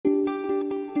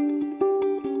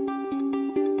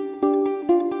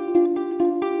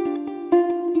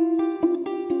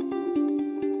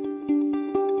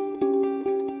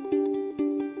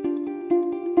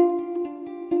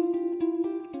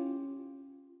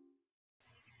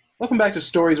Welcome back to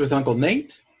Stories with Uncle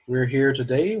Nate. We're here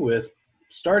today with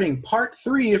starting part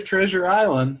 3 of Treasure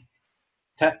Island,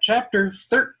 chapter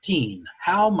 13,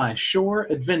 How My Shore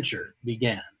Adventure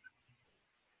Began.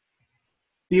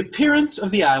 The appearance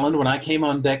of the island when I came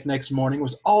on deck next morning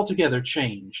was altogether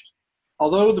changed.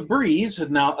 Although the breeze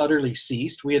had now utterly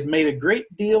ceased, we had made a great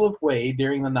deal of way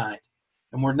during the night,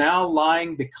 and were now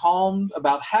lying becalmed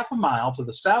about half a mile to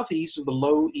the southeast of the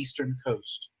low eastern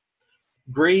coast.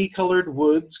 Gray-colored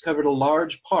woods covered a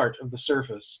large part of the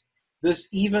surface. This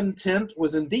even tint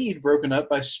was indeed broken up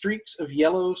by streaks of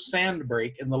yellow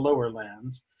sandbrake in the lower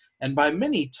lands, and by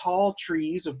many tall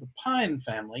trees of the pine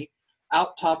family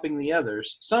outtopping the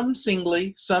others, some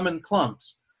singly, some in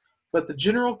clumps, but the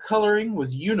general coloring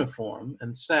was uniform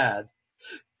and sad.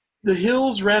 The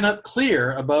hills ran up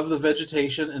clear above the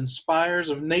vegetation in spires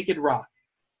of naked rock.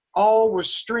 All were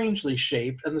strangely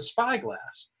shaped, and the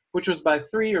spyglass, which was by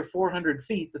 300 or 400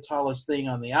 feet the tallest thing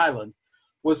on the island,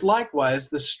 was likewise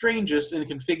the strangest in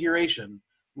configuration,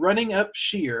 running up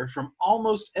sheer from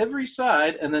almost every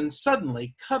side and then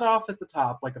suddenly cut off at the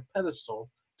top like a pedestal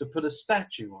to put a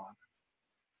statue on.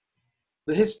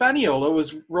 The Hispaniola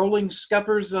was rolling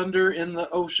scuppers under in the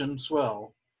ocean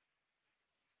swell.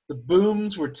 The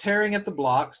booms were tearing at the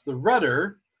blocks, the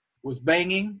rudder was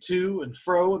banging to and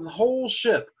fro, and the whole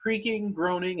ship creaking,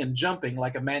 groaning, and jumping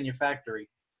like a manufactory.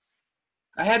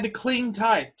 I had to cling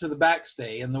tight to the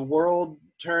backstay, and the world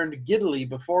turned giddily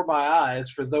before my eyes,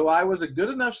 for though I was a good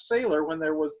enough sailor when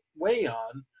there was way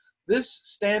on, this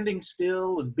standing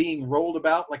still and being rolled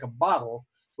about like a bottle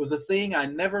was a thing I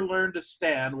never learned to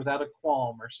stand without a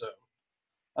qualm or so.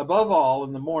 Above all,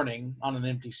 in the morning, on an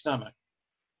empty stomach.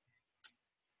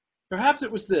 Perhaps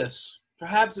it was this.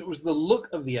 Perhaps it was the look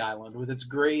of the island, with its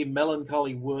gray,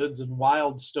 melancholy woods and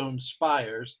wild stone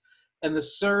spires, and the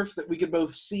surf that we could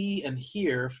both see and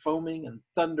hear foaming and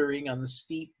thundering on the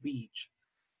steep beach.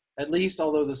 At least,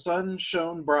 although the sun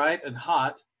shone bright and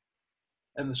hot,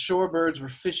 and the shore birds were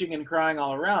fishing and crying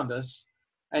all around us,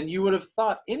 and you would have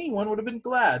thought anyone would have been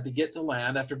glad to get to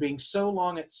land after being so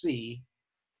long at sea,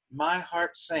 my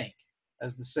heart sank,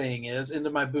 as the saying is,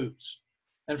 into my boots.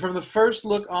 And from the first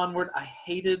look onward, I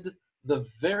hated the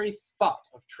very thought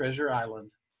of Treasure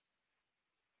Island.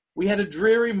 We had a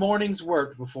dreary morning's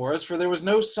work before us, for there was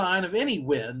no sign of any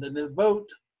wind, and the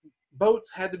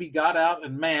boats had to be got out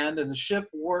and manned, and the ship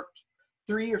worked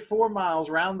 3 or 4 miles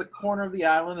round the corner of the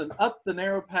island and up the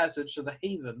narrow passage to the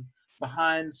haven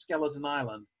behind Skeleton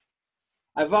Island.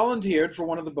 I volunteered for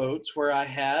one of the boats, where I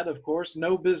had, of course,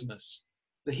 no business.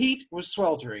 The heat was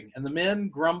sweltering, and the men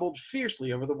grumbled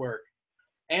fiercely over the work.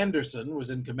 Anderson was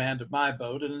in command of my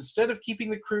boat, and instead of keeping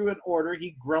the crew in order,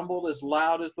 he grumbled as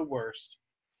loud as the worst.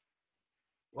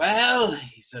 "Well,"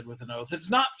 he said with an oath, "it's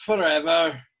not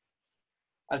forever."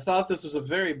 I thought this was a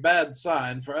very bad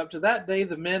sign, for up to that day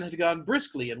the men had gone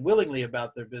briskly and willingly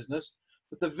about their business,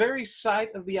 but the very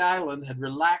sight of the island had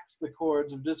relaxed the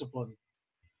cords of discipline.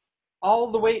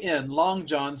 All the way in, Long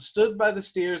John stood by the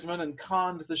steersman and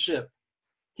conned the ship.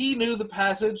 He knew the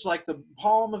passage like the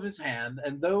palm of his hand,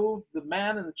 and though the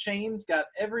man in the chains got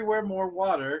everywhere more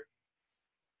water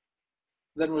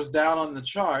than was down on the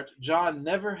chart, John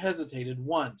never hesitated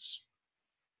once.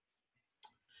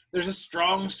 "There's a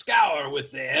strong scour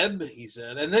with the ebb," he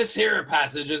said, "and this here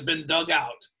passage has been dug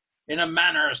out, in a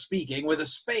manner of speaking, with a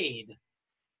spade."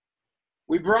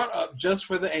 We brought up just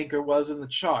where the anchor was in the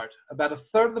chart, about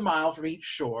 1/3 of the mile from each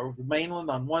shore, with the mainland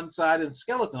on one side and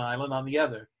Skeleton Island on the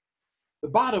other. The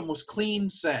bottom was clean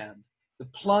sand. The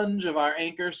plunge of our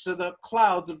anchor set up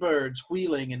clouds of birds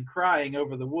wheeling and crying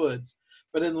over the woods,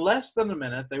 but in less than a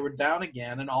minute they were down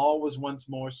again, and all was once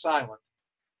more silent.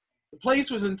 The place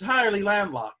was entirely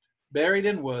landlocked, buried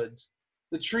in woods,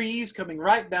 the trees coming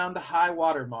right down to high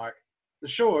water mark, the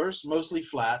shores mostly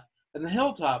flat, and the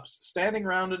hilltops standing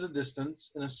round at a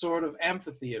distance in a sort of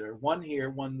amphitheater, one here,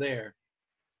 one there.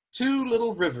 2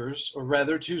 little rivers, or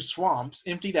rather 2 swamps,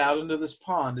 emptied out into this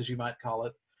pond, as you might call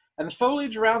it, and the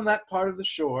foliage around that part of the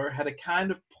shore had a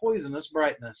kind of poisonous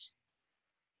brightness.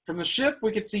 From the ship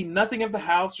we could see nothing of the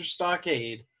house or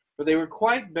stockade, for they were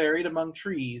quite buried among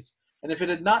trees, and if it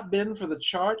had not been for the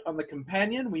chart on the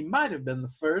companion, we might have been the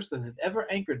first that had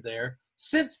ever anchored there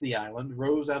since the island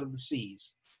rose out of the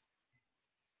seas.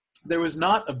 There was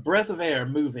not a breath of air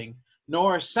moving,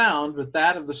 nor a sound but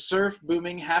that of the surf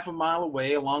booming half a mile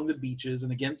away along the beaches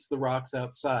and against the rocks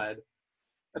outside.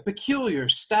 A peculiar,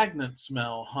 stagnant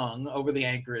smell hung over the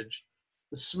anchorage,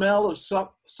 the smell of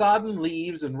sodden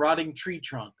leaves and rotting tree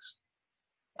trunks.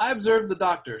 I observed the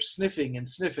doctor sniffing and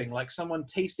sniffing like someone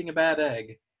tasting a bad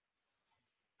egg.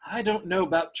 "I don't know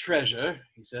about treasure,"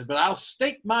 he said, "but I'll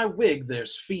stake my wig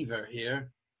there's fever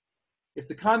here." If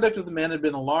the conduct of the men had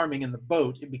been alarming in the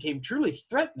boat, it became truly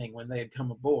threatening when they had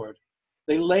come aboard.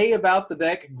 They lay about the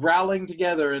deck, growling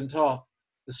together in talk.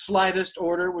 The slightest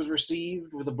order was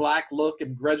received with a black look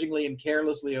and grudgingly and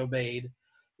carelessly obeyed.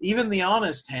 Even the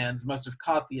honest hands must have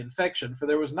caught the infection, for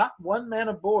there was not one man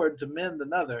aboard to mend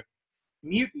another.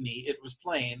 Mutiny, it was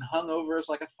plain, hung over us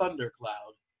like a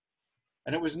thundercloud.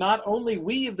 And it was not only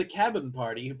we of the cabin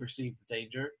party who perceived the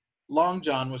danger. Long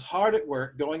John was hard at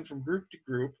work, going from group to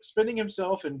group, spending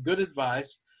himself in good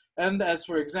advice, and as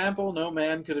for example, no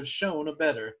man could have shown a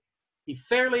better. He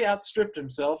fairly outstripped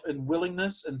himself in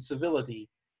willingness and civility.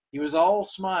 He was all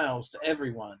smiles to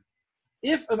everyone.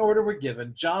 If an order were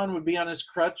given, John would be on his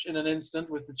crutch in an instant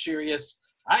with the cheeriest,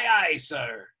 "Aye, aye,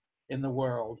 sir," in the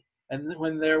world. And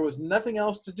when there was nothing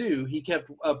else to do, he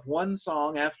kept up one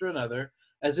song after another,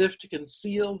 as if to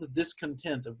conceal the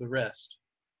discontent of the rest.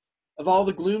 Of all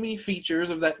the gloomy features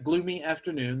of that gloomy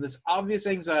afternoon, this obvious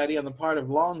anxiety on the part of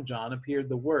Long John appeared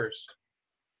the worst.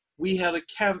 We held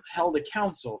a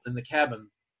council in the cabin.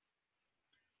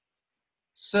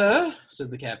 "Sir,"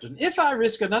 said the captain, "if I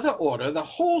risk another order, the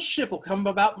whole ship will come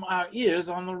about our ears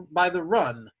by the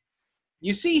run.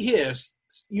 You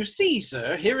see,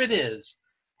 sir, here it is.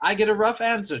 I get a rough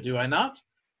answer, do I not?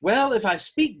 Well, if I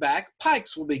speak back,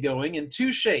 pikes will be going in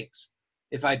 2 shakes.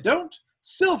 If I don't,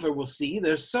 Silver will see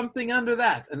there's something under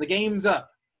that, and the game's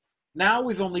up. Now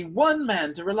we've only one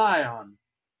man to rely on."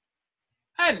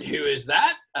 "And who is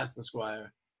that?" asked the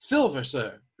squire. "Silver,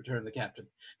 sir," returned the captain.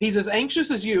 "He's as anxious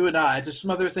as you and I to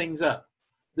smother things up.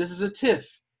 This is a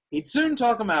tiff. He'd soon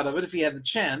talk him out of it if he had the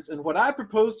chance, and what I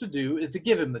propose to do is to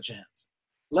give him the chance.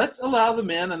 Let's allow the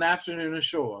men an afternoon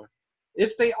ashore.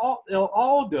 If they'll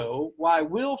all go, why,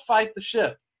 we'll fight the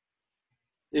ship.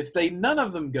 If they none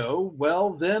of them go,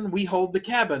 well, then we hold the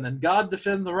cabin, and God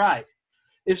defend the right.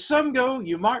 If some go,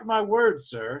 you mark my words,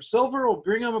 sir, Silver will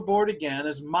bring 'em aboard again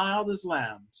as mild as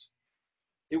lambs."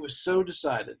 It was so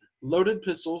decided. Loaded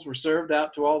pistols were served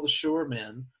out to all the shore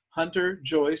men. Hunter,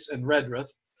 Joyce, and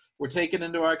Redruth were taken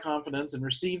into our confidence and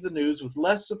received the news with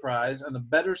less surprise and a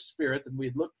better spirit than we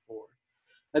had looked for.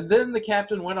 And then the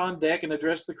captain went on deck and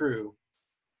addressed the crew.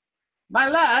 "My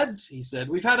lads," he said,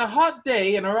 "we've had a hot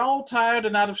day and are all tired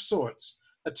and out of sorts.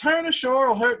 A turn ashore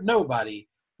will hurt nobody.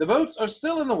 The boats are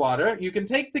still in the water. You can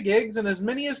take the gigs, and as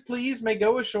many as please may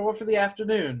go ashore for the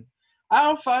afternoon.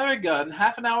 I'll fire a gun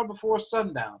half an hour before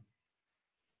sundown."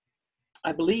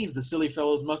 I believe the silly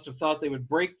fellows must have thought they would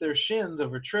break their shins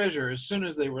over treasure as soon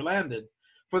as they were landed,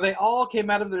 for they all came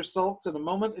out of their sulks in a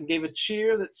moment and gave a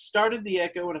cheer that started the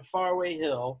echo in a faraway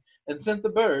hill and sent the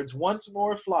birds once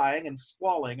more flying and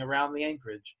squalling around the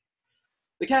anchorage.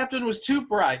 The captain was too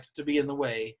bright to be in the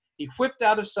way. He whipped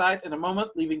out of sight in a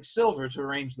moment, leaving Silver to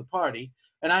arrange the party,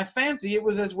 and I fancy it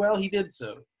was as well he did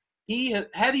so.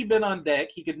 Had he been on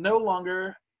deck, he could no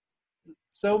longer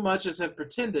so much as have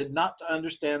pretended not to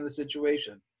understand the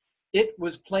situation. It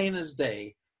was plain as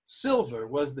day. Silver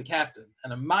was the captain,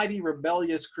 and a mighty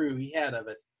rebellious crew he had of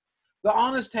it. The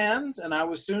honest hands, and I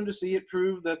was soon to see it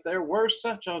proved that there were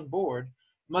such on board,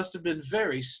 must have been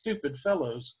very stupid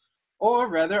fellows. Or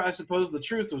rather, I suppose the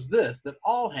truth was this, that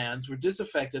all hands were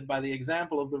disaffected by the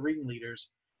example of the ringleaders.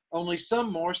 Only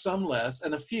some more, some less,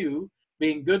 and a few,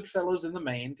 being good fellows in the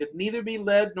main, could neither be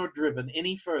led nor driven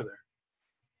any further.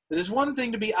 It is one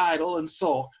thing to be idle and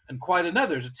sulk, and quite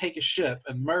another to take a ship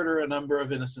and murder a number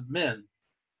of innocent men.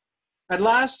 At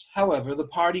last, however, the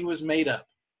party was made up.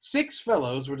 6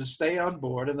 fellows were to stay on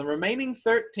board, and the remaining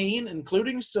 13,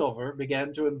 including Silver,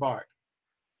 began to embark.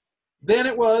 Then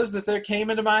it was that there came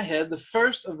into my head the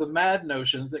first of the mad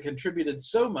notions that contributed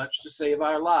so much to save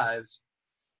our lives.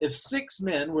 If 6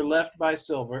 men were left by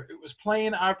Silver, it was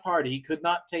plain our party could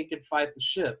not take and fight the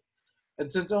ship,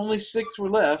 and since only 6 were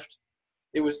left,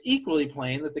 it was equally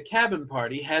plain that the cabin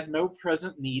party had no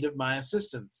present need of my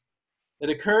assistance. It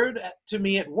occurred to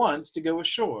me at once to go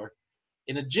ashore.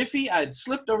 In a jiffy, I had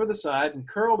slipped over the side and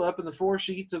curled up in the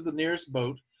foresheets of the nearest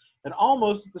boat, and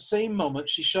almost at the same moment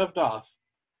she shoved off.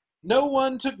 No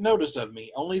one took notice of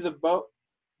me, only the bow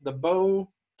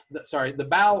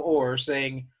oar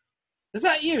saying, "Is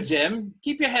that you, Jim?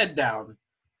 Keep your head down."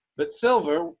 But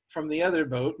Silver, from the other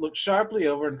boat, looked sharply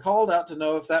over and called out to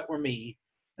know if that were me,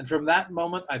 and from that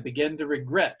moment I began to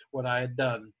regret what I had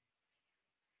done.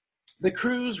 The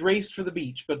crews raced for the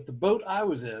beach, but the boat I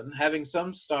was in, having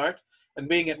some start, and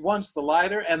being at once the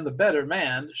lighter and the better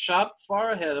manned, shot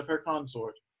far ahead of her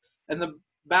consort, and the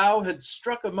bow had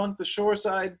struck among the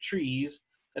shoreside trees,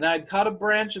 and I had caught a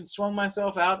branch and swung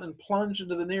myself out and plunged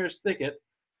into the nearest thicket,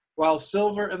 while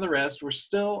Silver and the rest were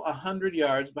still 100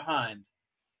 yards behind.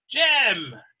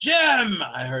 "Jim! Jim!"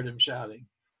 I heard him shouting.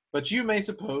 But you may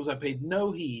suppose I paid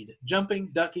no heed, jumping,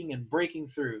 ducking, and breaking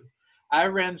through. I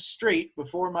ran straight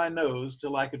before my nose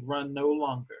till I could run no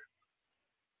longer.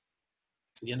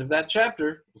 It's the end of that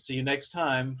chapter. We'll see you next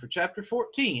time for chapter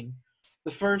 14,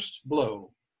 The First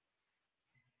Blow.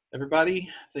 Everybody,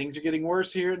 things are getting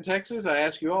worse here in Texas. I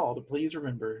ask you all to please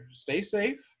remember, stay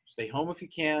safe, stay home if you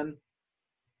can,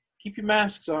 keep your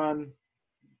masks on,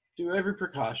 do every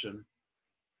precaution,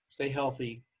 stay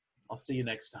healthy. I'll see you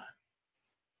next time.